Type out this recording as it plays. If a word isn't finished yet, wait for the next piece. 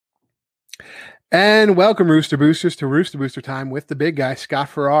And welcome, Rooster Boosters, to Rooster Booster Time with the big guy, Scott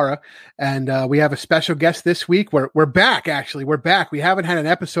Ferrara. And we have a special guest this week. We're back, actually. We're back. We haven't had an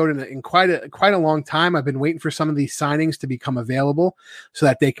episode in quite a long time. I've been waiting for some of these signings to become available so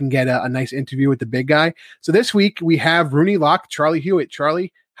that they can get a nice interview with the big guy. So this week we have Rooney Locke, Charlie Hewitt.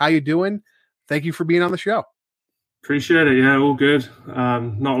 Charlie, how you doing? Thank you for being on the show. Appreciate it. Yeah, all good.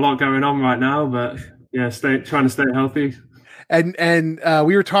 Not a lot going on right now, but yeah, trying to stay healthy. And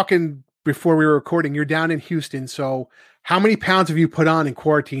we were talking before we were recording. You're down in Houston, so how many pounds have you put on in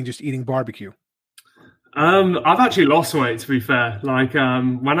quarantine just eating barbecue? I've actually lost weight, to be fair. Like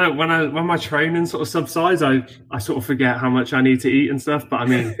when my training sort of subsides, I sort of forget how much I need to eat and stuff. But I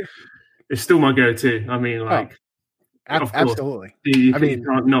mean, it's still my go-to. I mean, like, of course, absolutely. You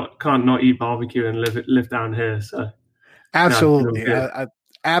can't not eat barbecue and live down here. So absolutely,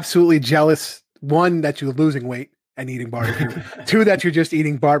 absolutely jealous. One, that you're losing weight and eating barbecue. Two, that you're just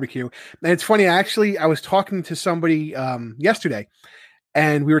eating barbecue. And it's funny, I was talking to somebody yesterday,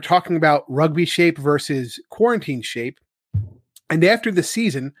 and we were talking about rugby shape versus quarantine shape. And after the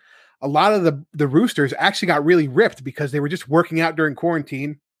season, a lot of the Roosters actually got really ripped because they were just working out during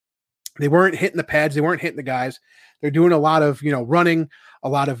quarantine. They weren't hitting the pads. They weren't hitting the guys. They're doing a lot of, running, a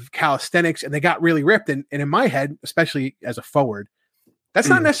lot of calisthenics, and they got really ripped. And in my head, especially as a forward, that's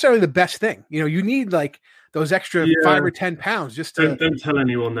not necessarily the best thing. You need like those extra 5 or 10 pounds just to... Don't tell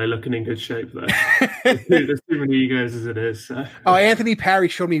anyone they're looking in good shape, though. There's too many egos as it is. So. Oh, Anthony Parry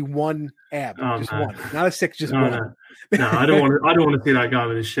showed me one ab. Just one. Not a six, just one. No, I don't want to see that guy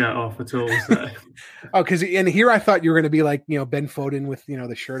with his shirt off at all. So. Oh, and here I thought you were going to be like, Ben Foden with,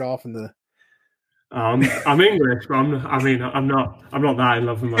 the shirt off and the... I'm English, but I'm not that in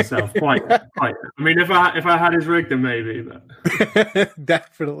love with myself. Quite. I mean, if I had his rig, then maybe. But.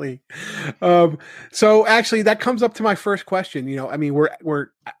 Definitely. So actually, that comes up to my first question.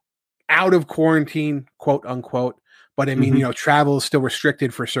 We're out of quarantine, quote unquote, but I mean, travel is still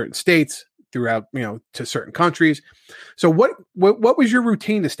restricted for certain states throughout, to certain countries. So what was your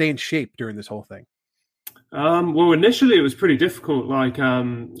routine to stay in shape during this whole thing? Well, initially it was pretty difficult. Like,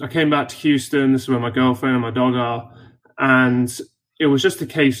 I came back to Houston. This is where my girlfriend and my dog are. And it was just a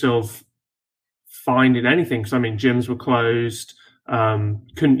case of finding anything. Because, I mean, gyms were closed.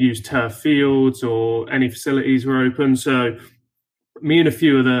 Couldn't use turf fields or any facilities were open. So me and a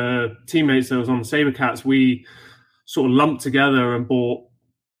few of the teammates that was on the SaberCats, we sort of lumped together and bought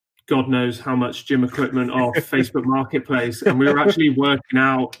God knows how much gym equipment off Facebook Marketplace. And we were actually working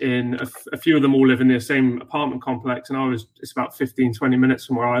out in a few of them all live in the same apartment complex. And it's about 15, 20 minutes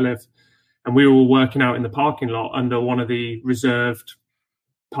from where I live. And we were all working out in the parking lot under one of the reserved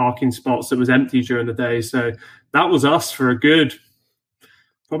parking spots that was empty during the day. So that was us for a good,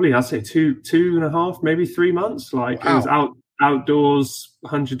 probably I'd say two and a half, maybe 3 months. Like Wow. It was outdoors,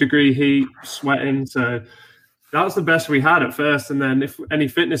 100-degree heat, sweating. So that was the best we had at first. And then if any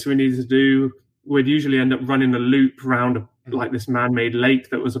fitness we needed to do, we'd usually end up running a loop around like this man-made lake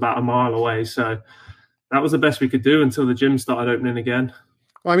that was about a mile away. So that was the best we could do until the gym started opening again.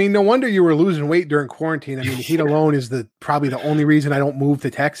 Well, I mean, no wonder you were losing weight during quarantine. I mean, the heat alone is probably the only reason I don't move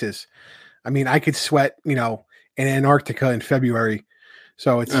to Texas. I mean, I could sweat, in Antarctica in February.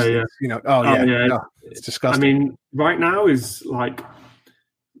 So it's, it's disgusting. I mean, right now is like,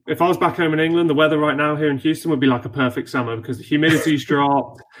 if I was back home in England, the weather right now here in Houston would be like a perfect summer because the humidity's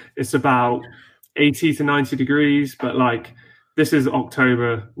dropped. It's about 80 to 90 degrees, but like this is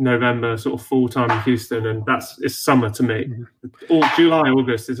October, November, sort of full time in Houston, and it's summer to me. Or July,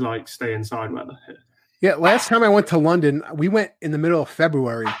 August is like stay inside weather here. Yeah, last time I went to London, we went in the middle of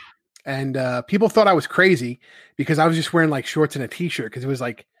February, and people thought I was crazy because I was just wearing like shorts and a t-shirt because it was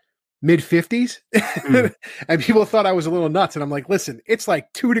like mid-50s and people thought I was a little nuts, and I'm like, listen, it's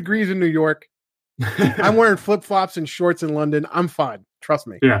like 2 degrees in New York. I'm wearing flip-flops and shorts in London. I'm fine, trust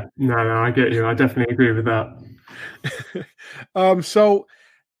me. No, I get you. I definitely agree with that. So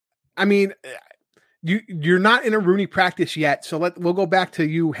I mean, you're not in a Rooney practice yet, so we'll go back to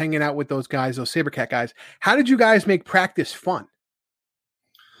you hanging out with those guys, those SaberCat guys. How did you guys make practice fun?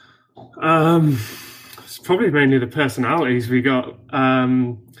 It's probably mainly the personalities we got.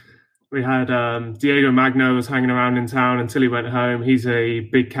 We had Diego Magno was hanging around in town until he went home. He's a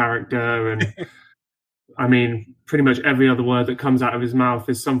big character. And I mean, pretty much every other word that comes out of his mouth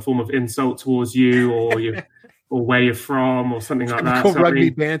is some form of insult towards you or where you're from or something like that. So,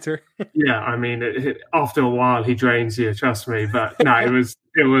 rugby banter. Yeah. I mean, after a while he drains you, trust me. But no, it was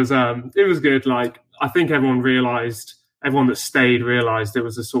good. Like, I think everyone that stayed realized it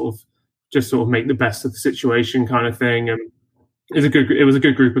was a sort of make the best of the situation kind of thing. And it was a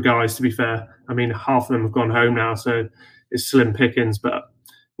good group of guys, to be fair. I mean, half of them have gone home now, so it's slim pickings. But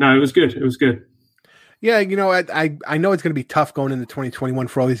no, it was good. It was good. Yeah, I know it's going to be tough going into 2021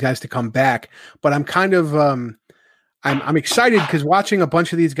 for all these guys to come back, but I'm kind of I'm excited because watching a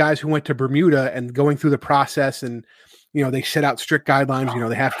bunch of these guys who went to Bermuda and going through the process, and they set out strict guidelines.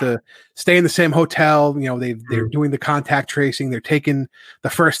 They have to stay in the same hotel. They're doing the contact tracing. They're taking the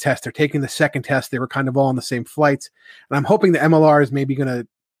first test. They're taking the second test. They were kind of all on the same flights, and I'm hoping the MLR is maybe going to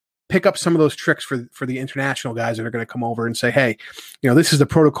pick up some of those tricks for the international guys that are going to come over and say, hey, this is the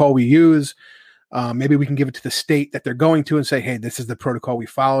protocol we use. Maybe we can give it to the state that they're going to and say, hey, this is the protocol we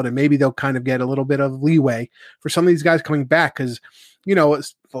followed. And maybe they'll kind of get a little bit of leeway for some of these guys coming back. Cause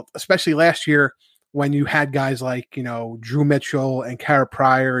especially last year when you had guys like, Drew Mitchell and Kara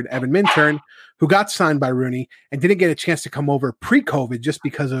Pryor and Evan Minturn, who got signed by Rooney and didn't get a chance to come over pre-COVID just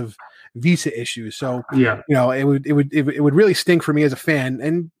because of visa issues. So, yeah, it would really stink for me as a fan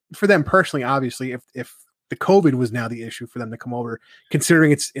and for them personally, obviously, if the COVID was now the issue for them to come over,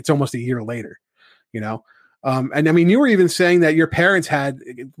 considering it's almost a year later. And I mean, you were even saying that your parents had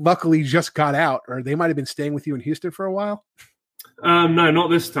luckily just got out, or they might have been staying with you in Houston for a while. No, not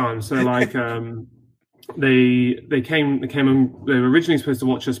this time. So like, they came and they were originally supposed to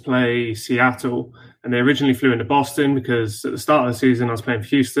watch us play Seattle, and they originally flew into Boston because at the start of the season I was playing for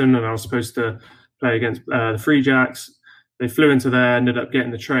Houston and I was supposed to play against the Free Jacks. They flew into there, ended up getting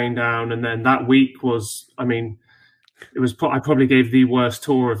the train down, and then that week was, I probably gave the worst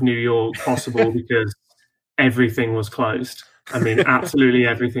tour of New York possible because everything was closed. Absolutely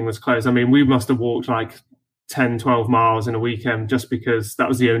everything was closed. We must have walked like 10, 12 miles in a weekend just because that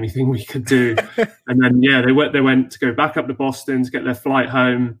was the only thing we could do. And then, they went to go back up to Boston to get their flight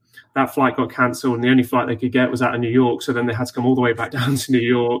home. That flight got cancelled and the only flight they could get was out of New York. So then they had to come all the way back down to New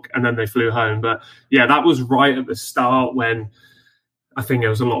York and then they flew home. But yeah, that was right at the start when I think there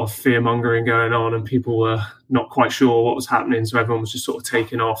was a lot of fear mongering going on and people were not quite sure what was happening. So everyone was just sort of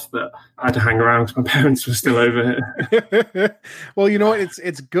taking off, but I had to hang around because my parents were still over here. Well,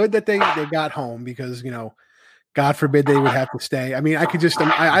 it's good that they got home because, God forbid they would have to stay.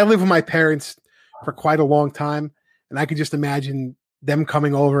 I live with my parents for quite a long time and I could just imagine them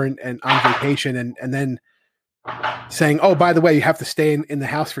coming over and on vacation and then saying, oh, by the way, you have to stay in the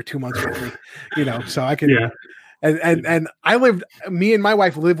house for 2 months with me, so I can, and me and my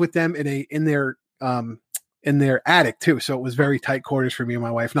wife lived with them in their attic too. So it was very tight quarters for me and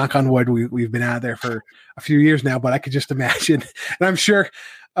my wife. Knock on wood. We've been out of there for a few years now, but I could just imagine, and I'm sure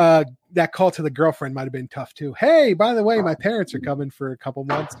that call to the girlfriend might've been tough too. Hey, by the way, my parents are coming for a couple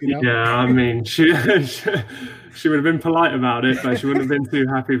months, Yeah. She would have been polite about it, but she wouldn't have been too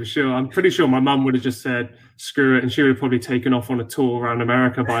happy for sure. I'm pretty sure my mum would have just said, screw it. And she would have probably taken off on a tour around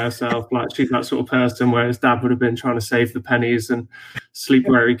America by herself. Like she's that sort of person, whereas dad would have been trying to save the pennies and sleep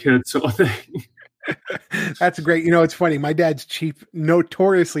where he could sort of thing. That's great. It's funny. My dad's cheap,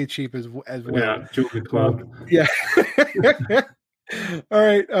 notoriously cheap as well. Yeah. Jewelry club. Yeah. All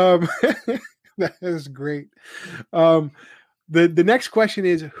right. That is great. The next question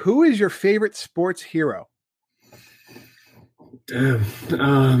is, who is your favorite sports hero? Damn.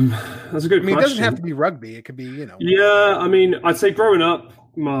 That's a good question. It doesn't have to be rugby. It could be, Yeah, I'd say growing up,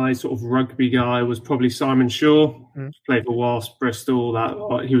 my sort of rugby guy was probably Simon Shaw. Played for Wasps,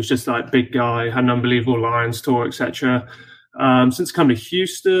 Bristol. He was just like big guy, had an unbelievable Lions tour, etc. Since coming to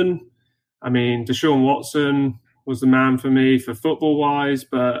Houston, Deshaun Watson was the man for me for football wise.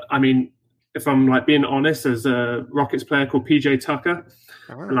 But if I'm like being honest, there's a Rockets player called PJ Tucker,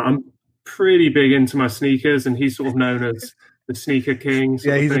 and I'm pretty big into my sneakers, and he's sort of known as the sneaker king.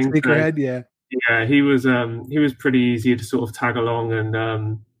 Yeah, he's a sneakerhead. Yeah, he was pretty easy to sort of tag along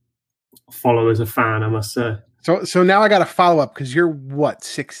and follow as a fan, I must say. So now I got to follow up because you're what,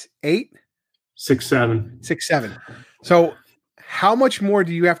 6'8"? 6'7". 6'7". So how much more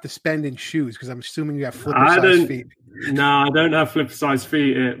do you have to spend in shoes? Because I'm assuming you have flipper-sized feet. No, I don't have flipper-sized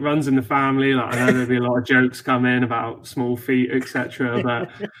feet. It runs in the family. Like, I know there'll be a lot of jokes come in about small feet, etc. But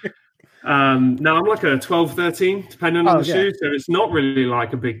no, I'm like a 12, 13, depending on the shoe. So it's not really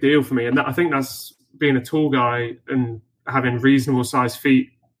like a big deal for me. And I think that's being a tall guy and having reasonable sized feet.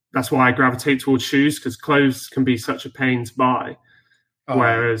 That's why I gravitate towards shoes, because clothes can be such a pain to buy.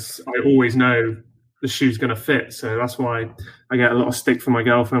 Whereas I always know the shoe's going to fit. So that's why I get a lot of stick from my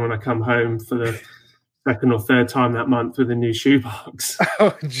girlfriend when I come home for the second or third time that month with a new shoebox.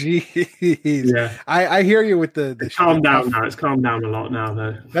 Oh, geez. Yeah. I hear you with the it's calmed down now. It's calmed down a lot now,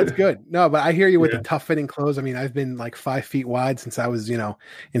 though. That's good. No, but I hear you with the tough fitting clothes. I've been like 5 feet wide since I was,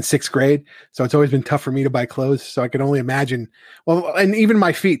 in sixth grade. So it's always been tough for me to buy clothes. So I can only imagine. Well, and even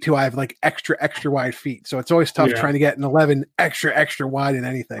my feet too. I have like extra wide feet. So it's always tough trying to get an 11 extra wide in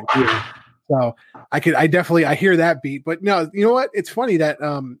anything. Yeah. So I hear that beat. But no, you know what? It's funny that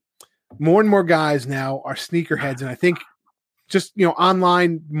more and more guys now are sneakerheads, and I think just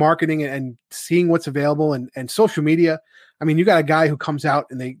online marketing and seeing what's available and social media. I mean, you got a guy who comes out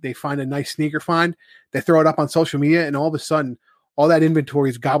and they find a nice sneaker find, they throw it up on social media, and all of a sudden, all that inventory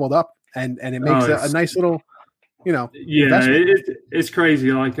is gobbled up, and it makes a nice little, yeah, it's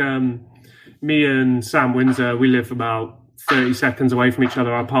crazy. Like me and Sam Windsor, we live about 30 seconds away from each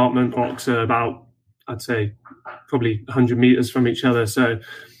other. Our apartment blocks are about, I'd say, probably 100 meters from each other. So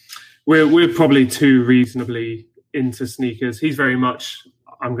we're probably too reasonably into sneakers. He's very much,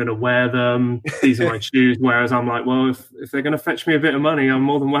 I'm going to wear them. These are my shoes. Whereas I'm like, well, if they're going to fetch me a bit of money, I'm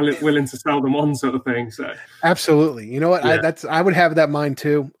more than willing to sell them on, sort of thing. So absolutely. You know what? Yeah. I would have that mind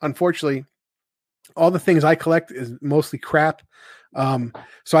too. Unfortunately, all the things I collect is mostly crap.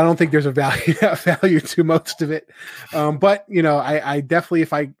 So I don't think there's a value to most of it. But I definitely,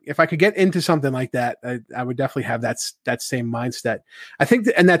 if I could get into something like that, I would definitely have that same mindset. I think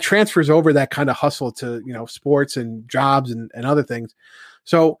and that transfers over that kind of hustle to, sports and jobs and other things.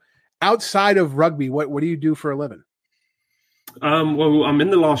 So outside of rugby, what do you do for a living? Well, I'm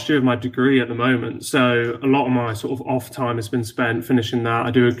in the last year of my degree at the moment. So a lot of my sort of off time has been spent finishing that.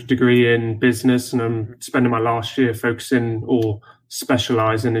 I do a degree in business, and I'm spending my last year focusing or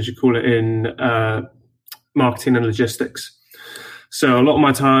specializing, as you call it, in marketing and logistics. So a lot of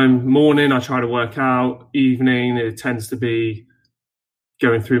my time, morning, I try to work out. Evening, it tends to be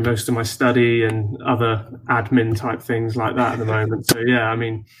going through most of my study and other admin type things like that at the moment. So yeah, I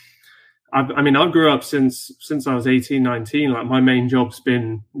mean, I grew up since I was 18, 19. Like my main job's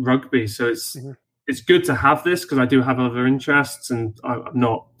been rugby. So it's good to have this because I do have other interests, and I'm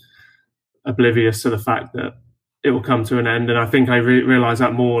not oblivious to the fact that it will come to an end. And I think I realized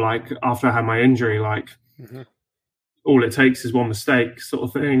that more like after I had my injury, like all it takes is one mistake sort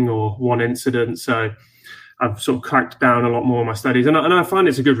of thing or one incident. So I've sort of cracked down a lot more on my studies. And I find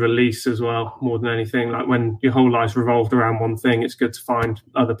it's a good release as well, more than anything. Like when your whole life's revolved around one thing, it's good to find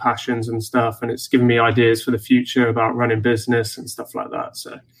other passions and stuff. And it's given me ideas for the future about running business and stuff like that.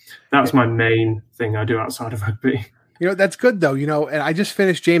 So that's my main thing I do outside of rugby. That's good though, and I just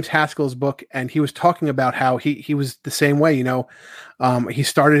finished James Haskell's book, and he was talking about how he was the same way, he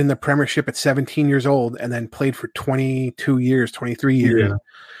started in the Premiership at 17 years old and then played for 22 years, 23 years. Yeah.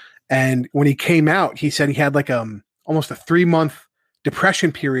 And when he came out, he said he had like almost a 3-month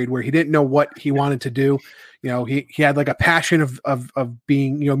depression period where he didn't know what he wanted to do. He had like a passion of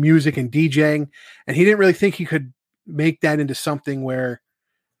being, music and DJing, and he didn't really think he could make that into something where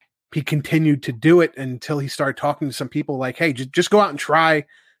he continued to do it until he started talking to some people like, hey, just go out and try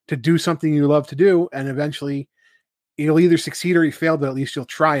to do something you love to do. And eventually you'll either succeed or you fail, but at least you'll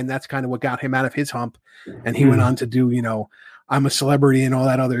try. And that's kind of what got him out of his hump. And he went on to do, I'm a celebrity and all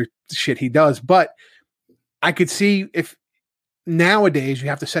that other shit he does. But I could see if nowadays you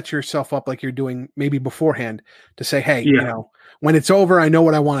have to set yourself up like you're doing maybe beforehand to say, hey, when it's over, I know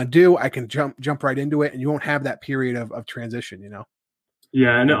what I want to do. I can jump right into it, and you won't have that period of transition,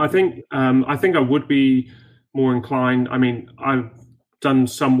 Yeah, and I think I would be more inclined. I mean, I've done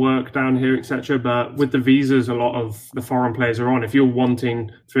some work down here, etc. But with the visas, a lot of the foreign players are on. If you're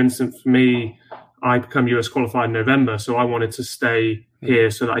wanting, for instance, for me, I become US qualified in November, so I wanted to stay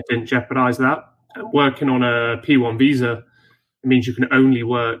here so that I didn't jeopardize that. Working on a P1 visa means you can only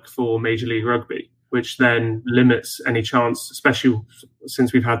work for Major League Rugby, which then limits any chance, especially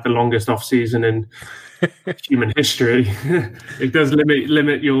since we've had the longest off season in human history. It does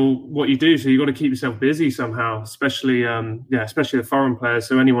limit what you do. So you've got to keep yourself busy somehow, especially the foreign players.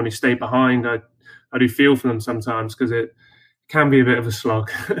 So anyone who stayed behind, I do feel for them sometimes because it can be a bit of a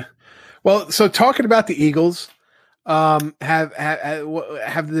slog. Well, so talking about the Eagles, have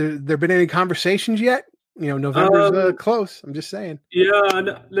there been any conversations yet? November's close. I'm just saying.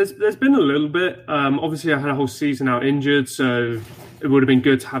 Yeah, there's been a little bit. Obviously, I had a whole season out injured, so it would have been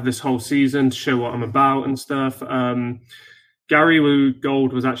good to have this whole season to show what I'm about and stuff. Gary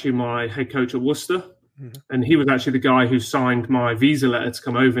Gold was actually my head coach at Worcester, and he was actually the guy who signed my visa letter to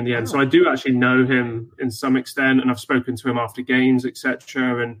come over in the end. So I do actually know him in some extent, and I've spoken to him after games,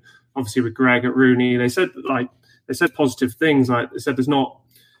 etc. And obviously with Greg at Rooney, they said positive things. Like they said,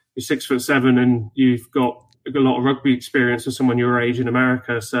 you're 6'7" and you've got a lot of rugby experience for someone your age in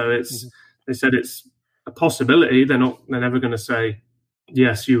America. So they said it's a possibility. They're never going to say,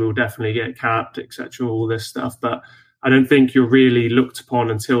 yes, you will definitely get capped, etc., all this stuff. But I don't think you're really looked upon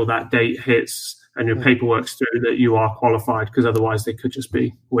until that date hits and your paperwork's through that you are qualified, because otherwise they could just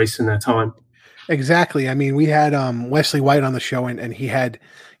be wasting their time. Exactly. I mean, we had Wesley White on the show, and he had,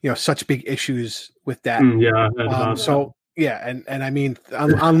 such big issues with that. Yeah. I heard about that. Yeah, and I mean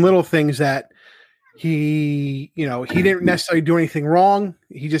on little things that he didn't necessarily do anything wrong.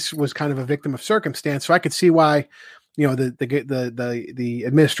 He just was kind of a victim of circumstance. So I could see why, the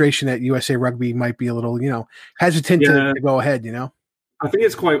administration at USA Rugby might be a little, hesitant to go ahead, I think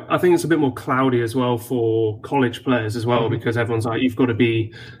it's a bit more cloudy as well for college players as well, because everyone's like, you've got to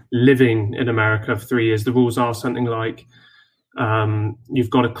be living in America for 3 years. The rules are something like, you've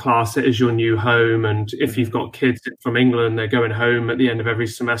got to class it as your new home. And if you've got kids from England, they're going home at the end of every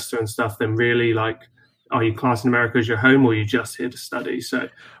semester and stuff, then really, like, are you classing America as your home, or are you just here to study? So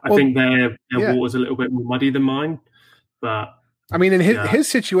I think their water's a little bit more muddy than mine. But I mean, and his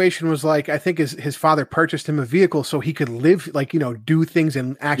situation was like, I think his father purchased him a vehicle so he could live, like, do things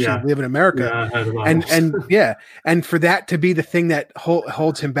and actually live in America. And for that to be the thing that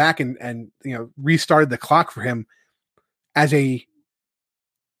holds him back and restarted the clock for him as a,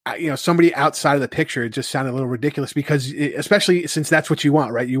 somebody outside of the picture, it just sounded a little ridiculous, because especially since that's what you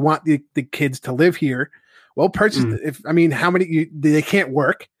want, right? You want the kids to live here. Well, how many, they can't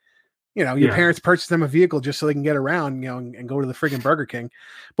work. Your parents purchase them a vehicle just so they can get around, and go to the friggin' Burger King.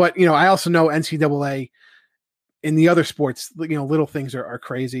 But, I also know NCAA in the other sports, little things are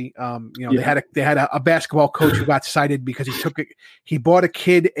crazy. They had a basketball coach who got cited because he bought a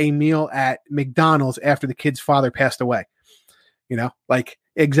kid a meal at McDonald's after the kid's father passed away.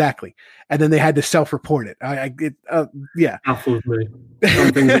 Exactly. And then they had to self-report it. Baffles me.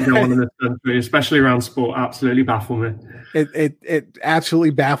 Some things that go on in this country, especially around sport, absolutely baffle me. It absolutely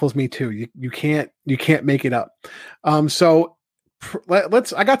baffles me too. You can't make it up. So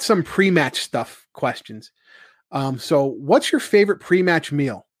I got some pre-match stuff questions. So what's your favorite pre-match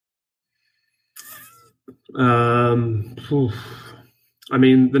meal? I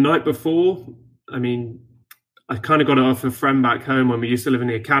mean, the night before, I kind of got it off a friend back home when we used to live in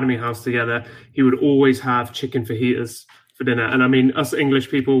the academy house together. He would always have chicken fajitas for dinner. And I mean, us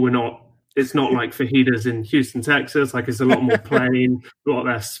English people, it's not like fajitas in Houston, Texas. Like, it's a lot more plain, a lot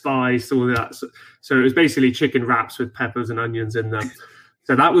less spice, all that. So it was basically chicken wraps with peppers and onions in them.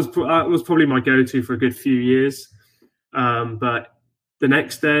 So that was probably my go-to for a good few years. But the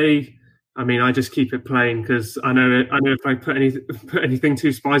next day, I just keep it plain, because I know if I put anything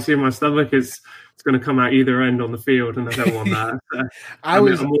too spicy in my stomach, it's going to come out either end on the field, and I don't want that.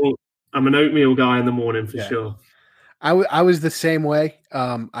 So I'm an oatmeal guy in the morning for sure. I was the same way.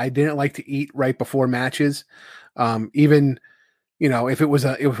 I didn't like to eat right before matches. Even if it was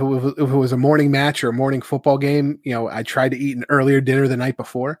a morning match or a morning football game, I tried to eat an earlier dinner the night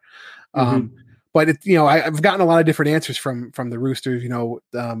before. But I've gotten a lot of different answers from the Roosters.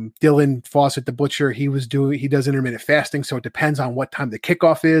 Dylan Fawcett, the butcher, he does intermittent fasting, so it depends on what time the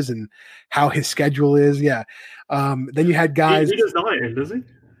kickoff is and how his schedule is. Yeah. Then you had guys. He does dieting, does he?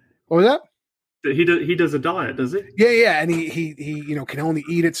 What was that? He does a diet, does he? Yeah, and he can only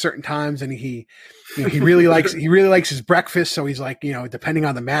eat at certain times, and he really likes his breakfast. So he's like, depending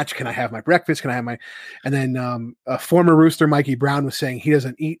on the match, can I have my breakfast? Can I have my? And then a former Rooster, Mikey Brown, was saying he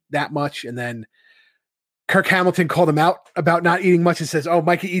doesn't eat that much, and then Kirk Hamilton called him out about not eating much and says, "Oh,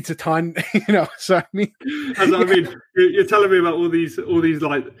 Mikey eats a ton." So you're telling me about all these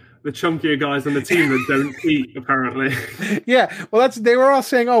like the chunkier guys on the team that don't eat, apparently. Yeah, well, they were all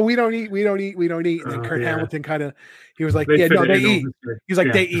saying, "Oh, we don't eat," and then Kirk Hamilton he was like, "Yeah, no, they eat." He's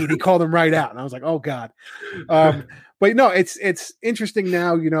like, "They eat." He called them right out, and I was like, "Oh God." But no, it's interesting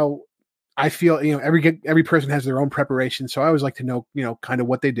now. I feel every person has their own preparation, so I always like to know kind of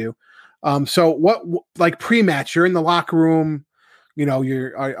what they do. So what, like pre-match, you're in the locker room, are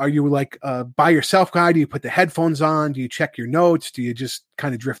you like by yourself guy? Do you put the headphones on? Do you check your notes? Do you just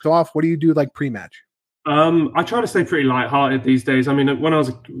kind of drift off? What do you do like pre-match? I try to stay pretty lighthearted these days. When I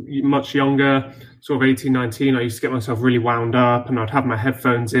was much younger, sort of 18, 19, I used to get myself really wound up, and I'd have my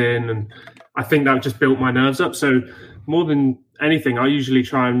headphones in, and I think that just built my nerves up. So more than anything, I usually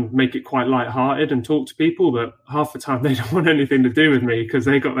try and make it quite lighthearted and talk to people, but half the time they don't want anything to do with me because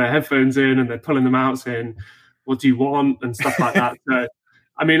they got their headphones in and they're pulling them out saying, "What do you want?" and stuff like that. So,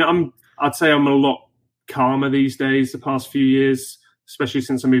 I'd say I'm a lot calmer these days the past few years, especially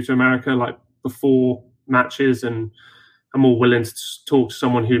since I moved to America, like before matches, and I'm more willing to talk to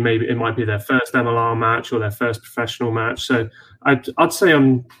someone who maybe it might be their first MLR match or their first professional match. So I'd say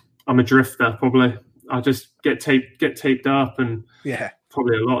I'm a drifter probably. I just get taped up, and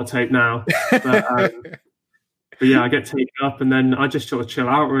probably a lot of tape now. But yeah, I get taped up, and then I just sort of chill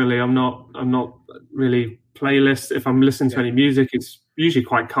out. Really, I'm not really playlist. If I'm listening to any music, it's usually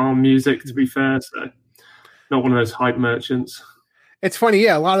quite calm music, to be fair. So not one of those hype merchants. It's funny,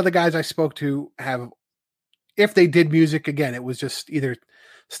 yeah. A lot of the guys I spoke to have, if they did music, again, it was just either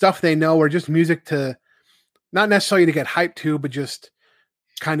stuff they know or just music to, not necessarily to get hyped to, but just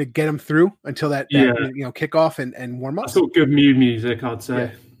kind of get them through until that kickoff and warm up. That's sort of good mood music, I'd say.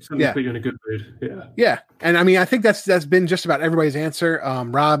 Yeah. Something to put you in a good mood. Yeah. Yeah. And I mean, I think that's been just about everybody's answer.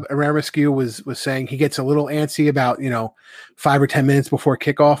 Rob Aramascu was saying he gets a little antsy about, 5 or 10 minutes before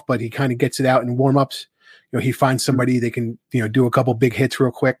kickoff, but he kind of gets it out in warm-ups. He finds somebody they can, do a couple big hits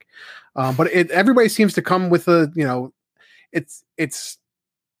real quick. But everybody seems to come with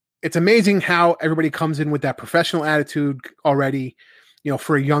it's amazing how everybody comes in with that professional attitude already,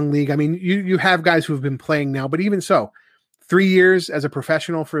 for a young league. I mean, you have guys who have been playing now, but even so, 3 years as a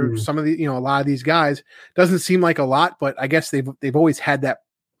professional for some of the, a lot of these guys doesn't seem like a lot, but I guess they've always had that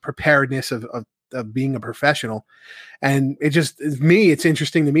preparedness of being a professional. And it's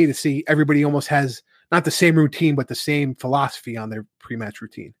interesting to me to see everybody almost has not the same routine, but the same philosophy on their pre-match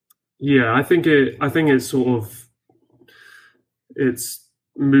routine. Yeah. I think it's it's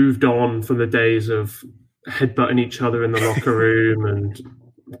moved on from the days of headbutting each other in the locker room and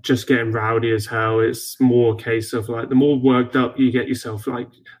just getting rowdy as hell. It's more a case of like, the more worked up you get yourself, like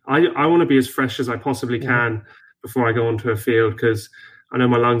I want to be as fresh as I possibly can before I go onto a field, because I know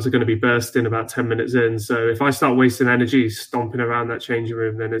my lungs are going to be bursting about 10 minutes in. So if I start wasting energy stomping around that changing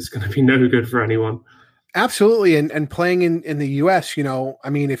room, then it's going to be no good for anyone. Absolutely. And playing in the US, I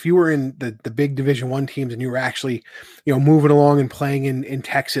mean, if you were in the big Division I teams and you were actually, moving along and playing in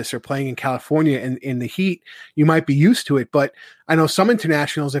Texas or playing in California in the heat, you might be used to it. But I know some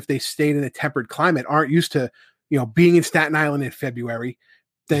internationals, if they stayed in a tempered climate, aren't used to, being in Staten Island in February,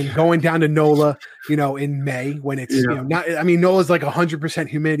 then going down to NOLA, in May when it's, NOLA's like 100%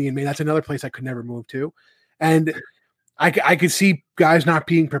 humidity in May. That's another place I could never move to. And I could see guys not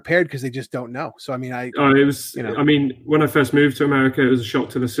being prepared because they just don't know. So, I mean, I mean, when I first moved to America, it was a shock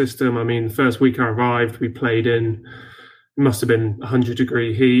to the system. I mean, the first week I arrived, we played in, it must have been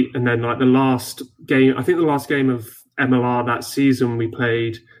 100-degree heat. And then like the last game of MLR that season we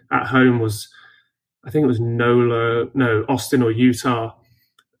played at home was, I think it was Austin or Utah.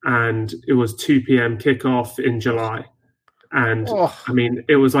 And it was 2 p.m. kickoff in July. And I mean,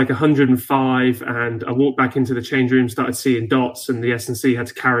 it was like 105, and I walked back into the change room, started seeing dots, and the S&C had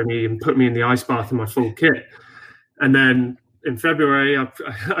to carry me and put me in the ice bath in my full kit. And then in February, I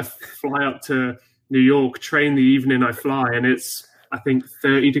fly up to New York, train the evening I fly, and it's, I think,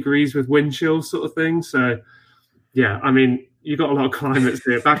 30 degrees with wind chill sort of thing. So, yeah, I mean, you got a lot of climates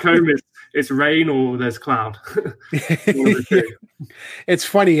here. Back home, it's rain or there's cloud. It's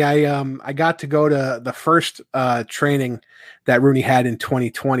funny. I got to go to the first training that Rooney had in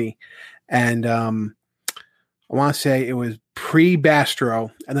 2020, and I want to say it was pre-Bastro,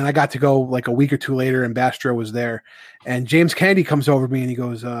 and then I got to go like a week or two later, and Bastro was there. And James Kennedy comes over to me and he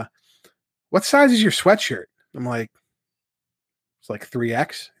goes, "What size is your sweatshirt?" I'm like, "It's like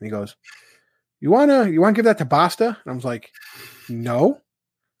 3X." And he goes, You wanna give that to Basta? And I was like, no.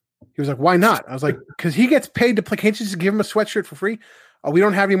 He was like, why not? I was like, because he gets paid to play. Can't you just give him a sweatshirt for free? Oh, we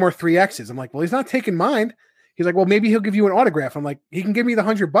don't have any more 3Xs. I'm like, well, he's not taking mine. He's like, well, maybe he'll give you an autograph. I'm like, he can give me the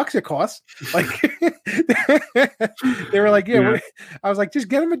 $100 it costs. Like, they were like, yeah. I was like, just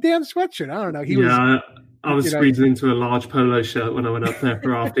get him a damn sweatshirt. I don't know. I was squeezing into a large polo shirt when I went up there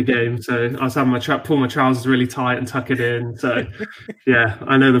for after game. So I was having pull my trousers really tight and tuck it in. So yeah,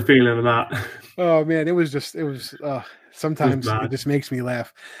 I know the feeling of that. Oh man, sometimes it just makes me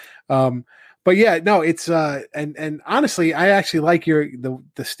laugh. But yeah, no, it's and honestly, I actually like the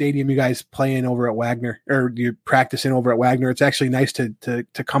stadium you guys play in over at Wagner, or you're practicing over at Wagner. It's actually nice to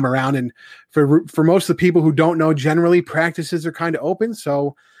come around, and for most of the people who don't know, generally practices are kind of open.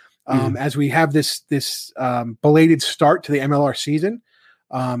 So as we have this belated start to the MLR season,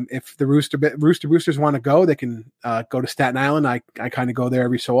 if the Rooster Boosters want to go, they can go to Staten Island. I kind of go there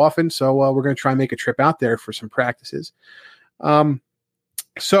every so often, so we're going to try and make a trip out there for some practices.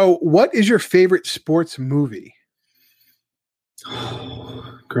 So what is your favorite sports movie?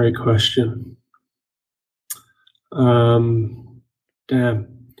 Oh, great question. Damn.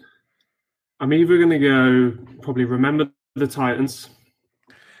 I'm either going to go probably Remember the Titans.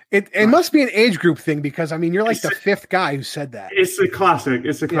 It must be an age group thing, because I mean, you're like the fifth guy who said that. It's a classic.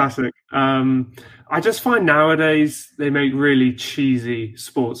 I just find nowadays they make really cheesy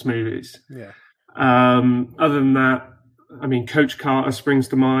sports movies. Yeah. Other than that, I mean, Coach Carter springs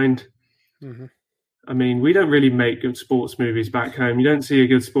to mind. Mm-hmm. I mean, we don't really make good sports movies back home. You don't see a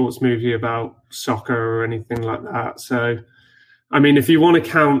good sports movie about soccer or anything like that. So, I mean, if you want to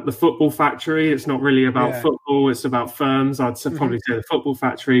count The Football Factory, it's not really about football. It's about firms. I'd probably say The Football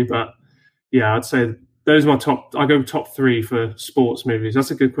Factory. But, yeah, I'd say those are my top. I go top 3 for sports movies.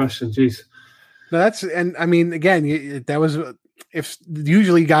 That's a good question. Jeez. No, and I mean, again, that was if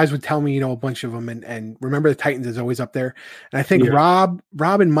usually guys would tell me, a bunch of them, and remember the Titans is always up there. And I think Rob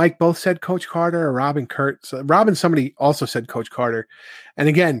and Mike both said Coach Carter, or Rob and Kurt. So Rob and somebody also said Coach Carter. And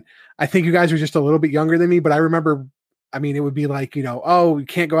again, I think you guys were just a little bit younger than me, but I remember, it would be like, oh, you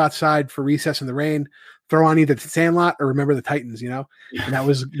can't go outside for recess in the rain, throw on either the Sandlot or remember the Titans, and that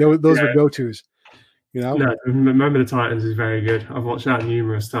was, those were go-tos. No, Remember the Titans is very good. I've watched that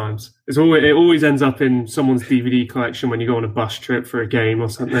numerous times. It always ends up in someone's DVD collection when you go on a bus trip for a game or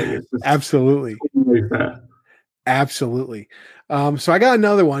something. It's just absolutely. Absolutely. So I got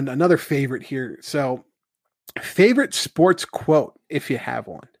another favorite here. So favorite sports quote, if you have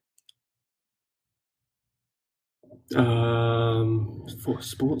one. For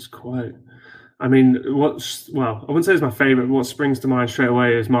sports quote. I wouldn't say it's my favorite. What springs to mind straight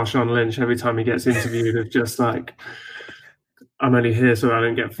away is Marshawn Lynch every time he gets interviewed of just like, I'm only here so I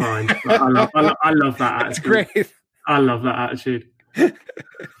don't get fined. I love that attitude. That's great. I love that attitude.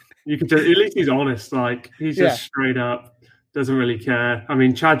 You can at least he's honest. Like he's just straight up, doesn't really care.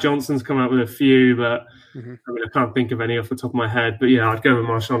 Chad Johnson's come out with a few, but I can't think of any off the top of my head. But yeah, I'd go with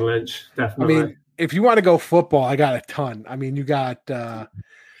Marshawn Lynch, definitely. If you want to go football, I got a ton. You got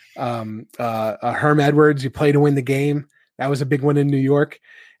Herm Edwards, you play to win the game. That was a big one in New York.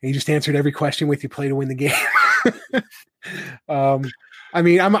 And he just answered every question with you play to win the game. I'm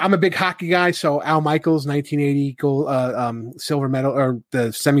a big hockey guy. So Al Michaels, 1980 goal, silver medal or the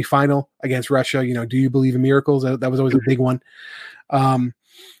semifinal against Russia. Do you believe in miracles? That was always a big one.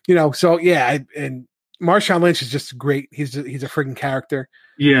 So yeah, and Marshawn Lynch is just great. He's a freaking character.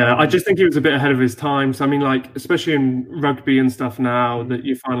 Yeah, I just think he was a bit ahead of his time. So especially in rugby and stuff now, that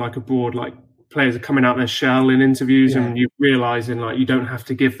you find abroad, players are coming out their shell in interviews, and you're realizing you don't have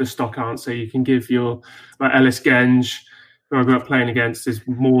to give the stock answer. You can give your Ellis Genge, who I grew up playing against, is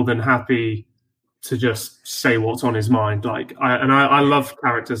more than happy to just say what's on his mind. I love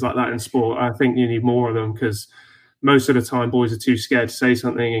characters like that in sport. I think you need more of them because most of the time boys are too scared to say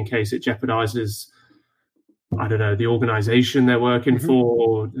something in case it jeopardizes, I don't know, the organization they're working for,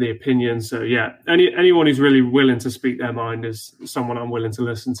 or the opinion. So yeah, anyone who's really willing to speak their mind is someone I'm willing to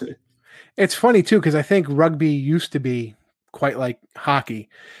listen to. It's funny too, because I think rugby used to be quite like hockey,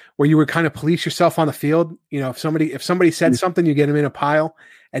 where you would kind of police yourself on the field. If somebody said something, you get them in a pile,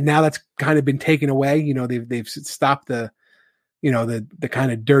 and now that's kind of been taken away. They've stopped the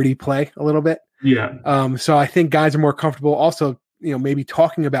kind of dirty play a little bit. Yeah. So I think guys are more comfortable also, maybe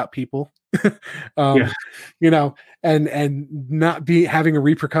talking about people. And not having a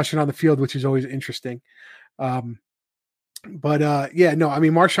repercussion on the field, which is always interesting. Marshawn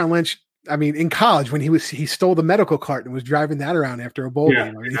Lynch, in college when he stole the medical cart and was driving that around after a bowl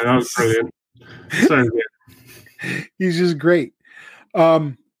game. That was brilliant. So good. He's just great.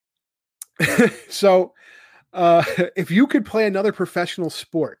 So if you could play another professional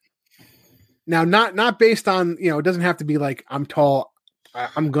sport, now not based on, it doesn't have to be like I'm tall,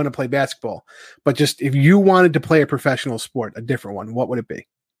 I'm going to play basketball, but just if you wanted to play a professional sport, a different one, what would it be?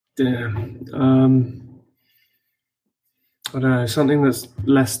 Damn. I don't know, something that's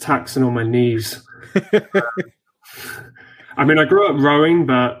less taxing on my knees. I grew up rowing,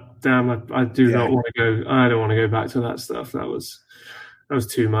 but damn, I don't want to go back to that stuff. That was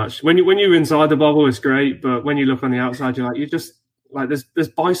too much. When you're inside the bubble, it's great, but when you look on the outside, you're just there's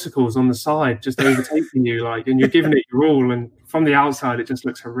bicycles on the side just overtaking you, and you're giving it your all, and from the outside it just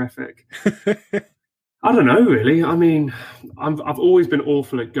looks horrific. I don't know, really. I've always been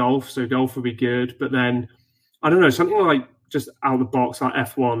awful at golf, so golf would be good, but then I don't know, something like just out of the box, like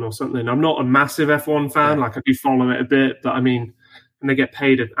F1 or something. I'm not a massive F1 fan, I do follow it a bit, but and they get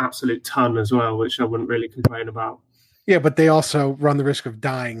paid an absolute ton as well, which I wouldn't really complain about. Yeah, but they also run the risk of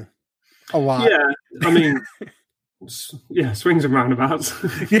dying a lot. Yeah, swings and roundabouts.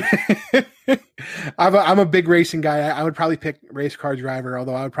 I'm a big racing guy. I would probably pick race car driver,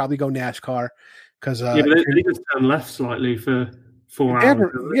 although I would probably go NASCAR because but they just turn left slightly for 4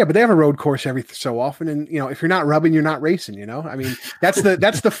 hours. But they have a road course every so often, and if you're not rubbing, you're not racing. That's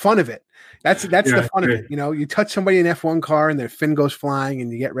the fun of it. That's the fun of it. You touch somebody in an F1 car and their fin goes flying,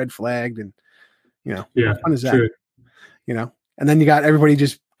 and you get red flagged, and how fun is that? True. And then you got everybody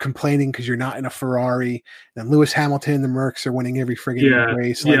just complaining because you're not in a Ferrari. And Lewis Hamilton and the Mercs are winning every friggin'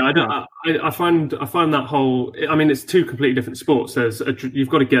 race. I find that whole. It's two completely different sports. You've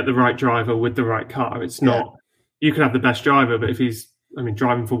got to get the right driver with the right car. It's not. You can have the best driver, but if he's,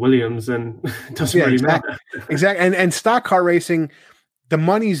 driving for Williams, then it doesn't really matter. Exactly. And stock car racing, the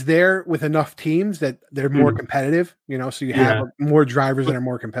money's there with enough teams that they're more competitive. So you have more drivers that are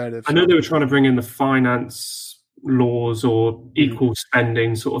more competitive. I know they were trying to bring in the finance laws or equal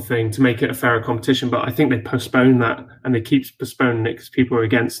spending sort of thing to make it a fairer competition. But I think they postpone that, and they keep postponing it because people are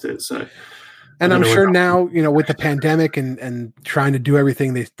against it. So, and I'm sure now, with the pandemic and trying to do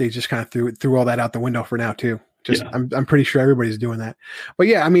everything, they just kind of threw all that out the window for now too. I'm pretty sure everybody's doing that. But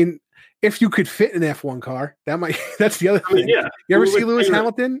yeah, I mean, if you could fit an F1 car, that's the other thing. I mean, yeah. You ever see Lewis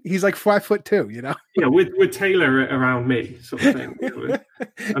Hamilton? He's like 5'2", Yeah, with Taylor around me, sort of thing.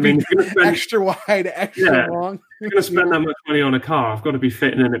 I mean, if you're spend, extra wide, extra long. If you're going to spend that much money on a car, I've got to be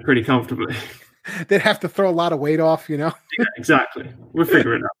fitting in it pretty comfortably. They'd have to throw a lot of weight off, Yeah, exactly. We'll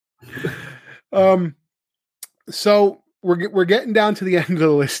figure it out. So we're getting down to the end of the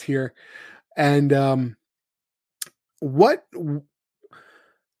list here, and what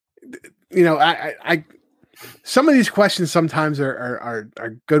I some of these questions sometimes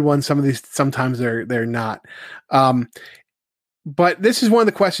are good ones. Some of these sometimes they're not. But this is one of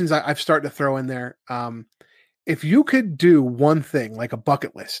the questions I've started to throw in there. If you could do one thing, like a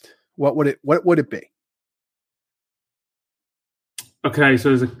bucket list, what would it be? Okay,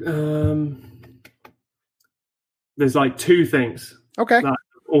 so there's like two things. Okay. That have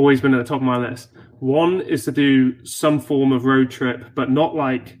always been at the top of my list. One is to do some form of road trip, but not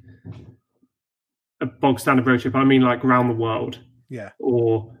like a bog standard road trip. I mean, like around the world. Yeah.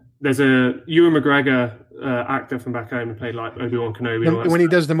 Or there's a Ewan McGregor actor from back home who played like Obi-Wan Kenobi. When he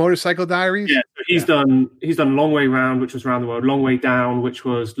does the Motorcycle Diaries. Yeah, so he's done Long Way Round, which was around the world. Long Way Down, which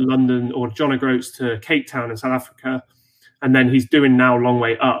was London or John O'Groats to Cape Town in South Africa, and then he's doing now Long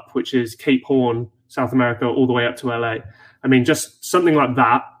Way Up, which is Cape Horn, South America, all the way up to LA. I mean, just something like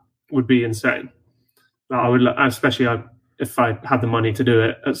that would be insane. I would, especially if I had the money to do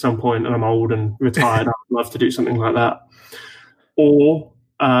it at some point and I'm old and retired, I'd love to do something like that. Or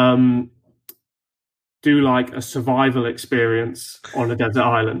do like a survival experience on a desert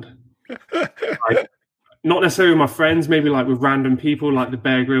island. Like, not necessarily with my friends, maybe like with random people, like the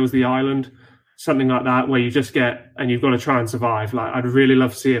Bear Grylls, the island, something like that, where you just get and you've got to try and survive. Like, I'd really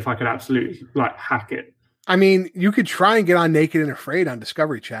love to see if I could absolutely like hack it. I mean, you could try and get on Naked and Afraid on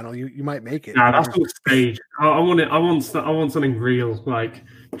Discovery Channel. You might make it. Nah, that's on stage. I want it. I want something real, like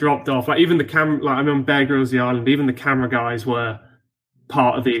dropped off. Like even the camera. Like I'm on Bear Grylls, the island. Even the camera guys were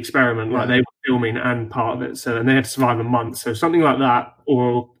part of the experiment. Like they were filming and part of it. So and they had to survive a month. So something like that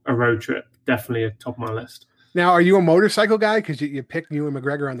or a road trip, definitely at the top of my list. Now, are you a motorcycle guy? Because you picked Ewan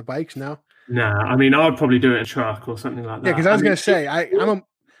McGregor on the bikes now. Nah, I mean, I would probably do it in a truck or something like that. Yeah, because I was going to say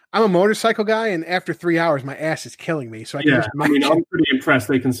I'm a motorcycle guy, and after 3 hours, my ass is killing me. So I mean, I'm pretty impressed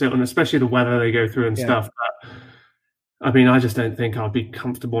they can sit on, especially the weather they go through and stuff. But, I mean, I just don't think I'd be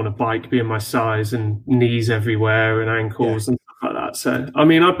comfortable on a bike, being my size and knees everywhere and ankles and stuff like that. So, I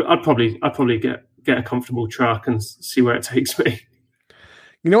mean, I'd probably get a comfortable truck and see where it takes me.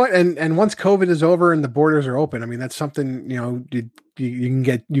 You know what? And once COVID is over and the borders are open, I mean, that's something,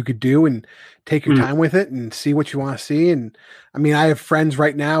 you could do and take your time with it and see what you want to see. And I mean, I have friends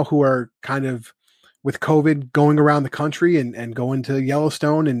right now who are kind of with COVID going around the country and going to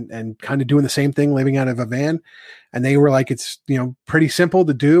Yellowstone and kind of doing the same thing, living out of a van. And they were like, it's, pretty simple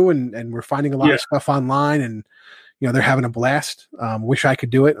to do. And we're finding a lot of stuff online and, they're having a blast. Wish I could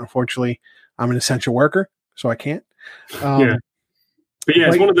do it. Unfortunately, I'm an essential worker, so I can't. But yeah,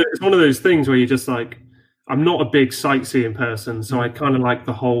 it's one of those things where you're just like, I'm not a big sightseeing person, so I kind of like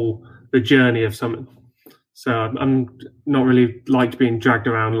the journey of something. So I'm not really liked being dragged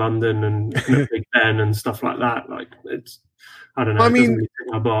around London and Big Ben and stuff like that. Like I don't know. I mean, it doesn't really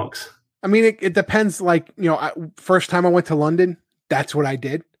tick my box. I mean, it depends. Like first time I went to London, that's what I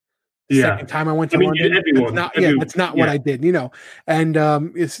did. Second time I went to London, that's not what I did. And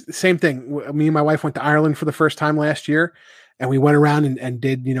it's the same thing. Me and my wife went to Ireland for the first time last year. And we went around and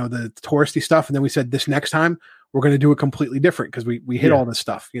did, the touristy stuff. And then we said, this next time we're going to do it completely different because we hit all this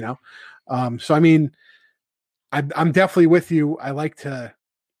stuff, So, I mean, I'm definitely with you. I like to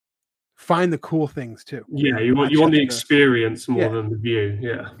find the cool things too. Yeah, you want the experience more than the view.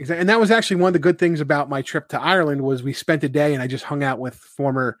 Yeah. Exactly. And that was actually one of the good things about my trip to Ireland was we spent a day and I just hung out with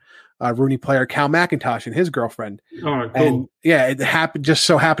former Rooney player Cal McIntosh and his girlfriend. Oh, cool. And it happened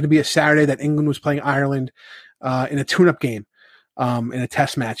to be a Saturday that England was playing Ireland in a tune-up game. In a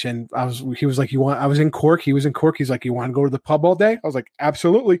test match, and he was like, I was in Cork. He was in Cork. He's like, you want to go to the pub all day? I was like,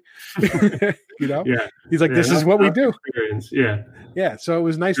 absolutely. Yeah. He's like, this is what we do. Experience. Yeah. Yeah. So it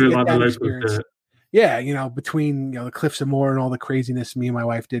was nice to get that experience. Yeah. Between, the Cliffs of Moher and all the craziness me and my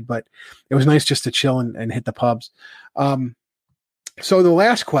wife did, but it was nice just to chill and hit the pubs. So the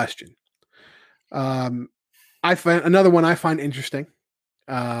last question, I find another one I find interesting.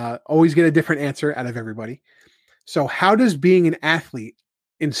 Always get a different answer out of everybody. So how does being an athlete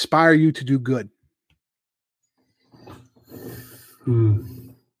inspire you to do good?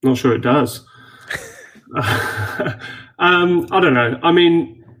 Not sure it does. I don't know. I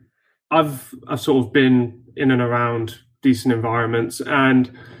mean, I've sort of been in and around decent environments,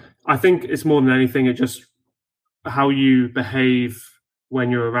 and I think it's more than anything, it just how you behave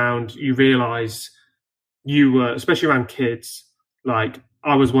when you're around. You realize you were, especially around kids. Like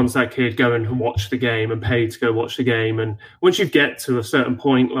I was once that kid going to watch the game and paid to go watch the game, and once you get to a certain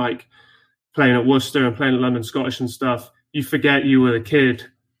point, like playing at Worcester and playing at London Scottish and stuff, you forget you were the kid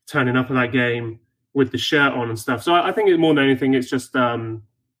turning up at that game with the shirt on and stuff. So I think it, more than anything, it's just I'd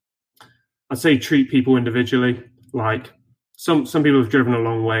say treat people individually. Like some people have driven a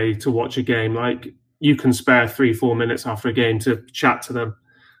long way to watch a game. Like you can spare 3-4 minutes after a game to chat to them.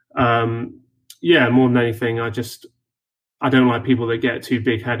 Yeah, more than anything, I don't like people that get too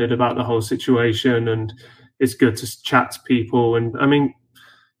big headed about the whole situation. And it's good to chat to people. And I mean,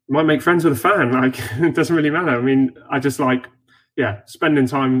 you might make friends with a fan. Like it doesn't really matter. I mean, I just like, yeah, spending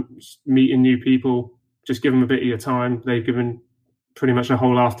time meeting new people. Just give them a bit of your time. They've given pretty much a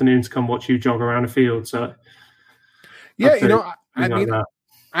whole afternoon to come watch you jog around a field. So yeah, you know, I mean, like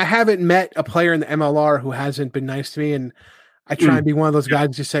I haven't met a player in the MLR who hasn't been nice to me, and I try and be one of those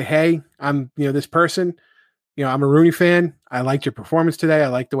guys to say, hey, I'm, you know, this person, you know, I'm a Rooney fan. I liked your performance today. I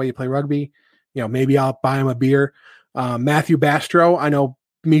like the way you play rugby. You know, maybe I'll buy him a beer. Matthew Bastro, I know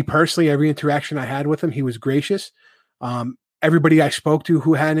me personally, every interaction I had with him, he was gracious. Everybody I spoke to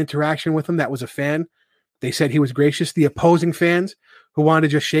who had an interaction with him that was a fan, they said he was gracious. The opposing fans who wanted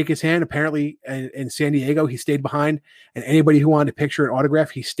to just shake his hand, apparently in San Diego, he stayed behind. And anybody who wanted a picture and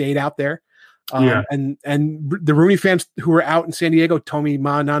autograph, he stayed out there. And the Rooney fans who were out in San Diego, Tomi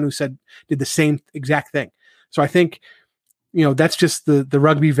Ma'ananu said, did the same exact thing. So I think, you know, that's just the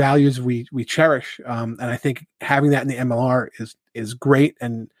rugby values we cherish. And I think having that in the MLR is great.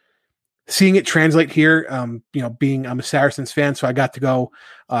 And seeing it translate here, you know, I'm a Saracens fan, so I got to go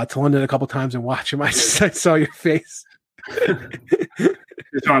to London a couple times and watch him. I saw your face.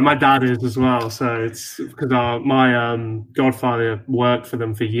 It's all right. My dad is as well, so it's because my godfather worked for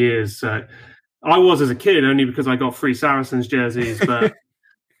them for years. So I was as a kid only because I got free Saracens jerseys, but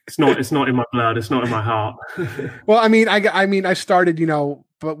it's not in my blood. It's not in my heart. Well, I mean, I started, you know,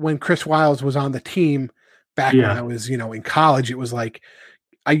 but when Chris Wiles was on the team back when I was, you know, in college, it was like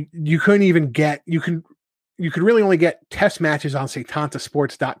you couldn't even get you could really only get test matches on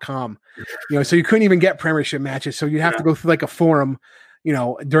Setanta-sports.com, you know, so you couldn't even get premiership matches. So you'd have to go through like a forum, you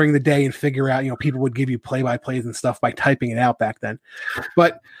know, during the day and figure out, you know, people would give you play-by-plays and stuff by typing it out back then.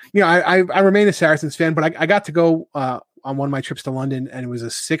 But, you know, I remain a Saracens fan, but I got to go on one of my trips to London, and it was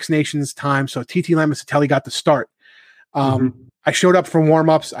a Six Nations time. So TT Lamositele got to start. I showed up for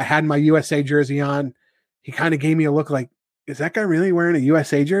warm-ups. I had my USA jersey on. He kind of gave me a look like, is that guy really wearing a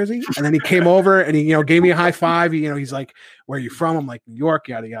USA jersey? And then he came over and he, you know, gave me a high five. You know, he's like, where are you from? I'm like, New York,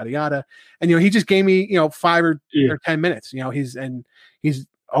 yada, yada, yada. And, you know, he just gave me, you know, 5 or 10 minutes, you know, I'm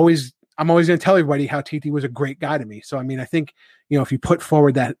always going to tell everybody how TT was a great guy to me. So, I mean, I think, you know, if you put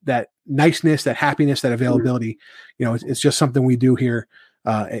forward that niceness, that happiness, that availability, you know, it's just something we do here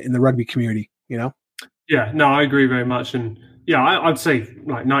in the rugby community, you know? Yeah, no, I agree very much. And yeah, I'd say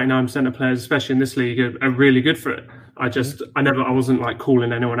like 99% of players, especially in this league, are really good for it. I wasn't like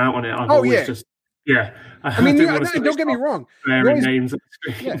calling anyone out on it. I mean, don't get me wrong. Names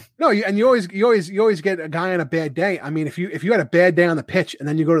you always get a guy on a bad day. I mean, if you had a bad day on the pitch and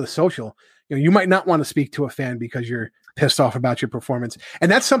then you go to the social, you know, you might not want to speak to a fan because you're pissed off about your performance.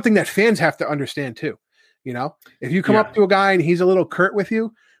 And that's something that fans have to understand too. You know, if you come up to a guy and he's a little curt with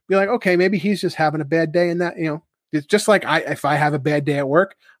you, be like, okay, maybe he's just having a bad day, and that, you know, it's just like if I have a bad day at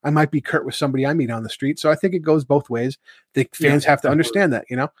work, I might be curt with somebody I meot on the street. So I think it goes both ways. I think fans have to understand that,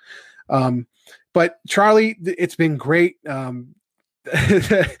 you know. But Charlie, it's been great. Your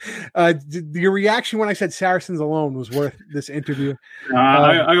reaction when I said Saracens alone was worth this interview.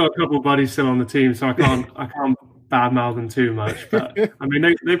 I got a couple of buddies still on the team, so I can't badmouth them too much. But I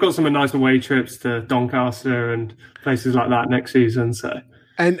mean, they've got some nice away trips to Doncaster and places like that next season. So.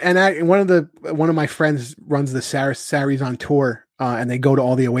 And one of my friends runs the Saris on tour, and they go to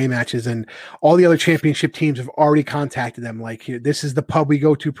all the away matches, and all the other championship teams have already contacted them. Like, this is the pub we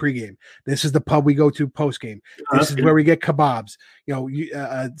go to pregame. This is the pub we go to postgame. This is where we get kebabs. You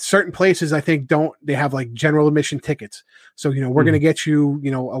know, certain places I think they have like general admission tickets. So, you know, we're going to get you,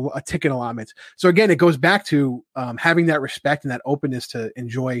 you know, a ticket allotment. So again, it goes back to having that respect and that openness to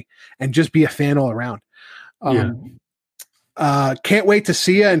enjoy and just be a fan all around. Can't wait to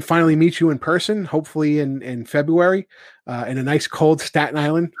see you and finally meet you in person, hopefully in February, in a nice cold Staten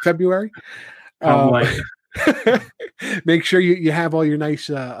Island February. Make sure you have all your nice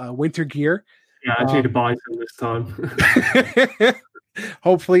winter gear. Yeah, I need to buy some this time.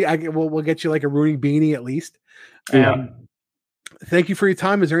 Hopefully, we'll get you like a Rooney beanie at least. Yeah. Thank you for your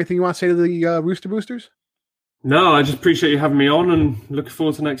time. Is there anything you want to say to the Rooster Boosters? No, I just appreciate you having me on and looking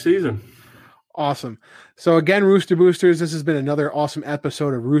forward to next season. Awesome. So again, Rooster Boosters, this has been another awesome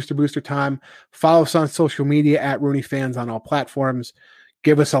episode of Rooster Booster Time. Follow us on social media at Rooney Fans on all platforms.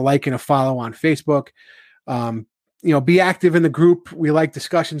 Give us a like and a follow on Facebook. Be active in the group. We like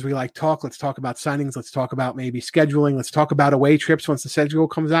discussions. We like talk. Let's talk about signings. Let's talk about maybe scheduling. Let's talk about away trips once the schedule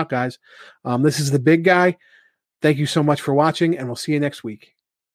comes out, guys. This is the big guy. Thank you so much for watching, and we'll see you next week.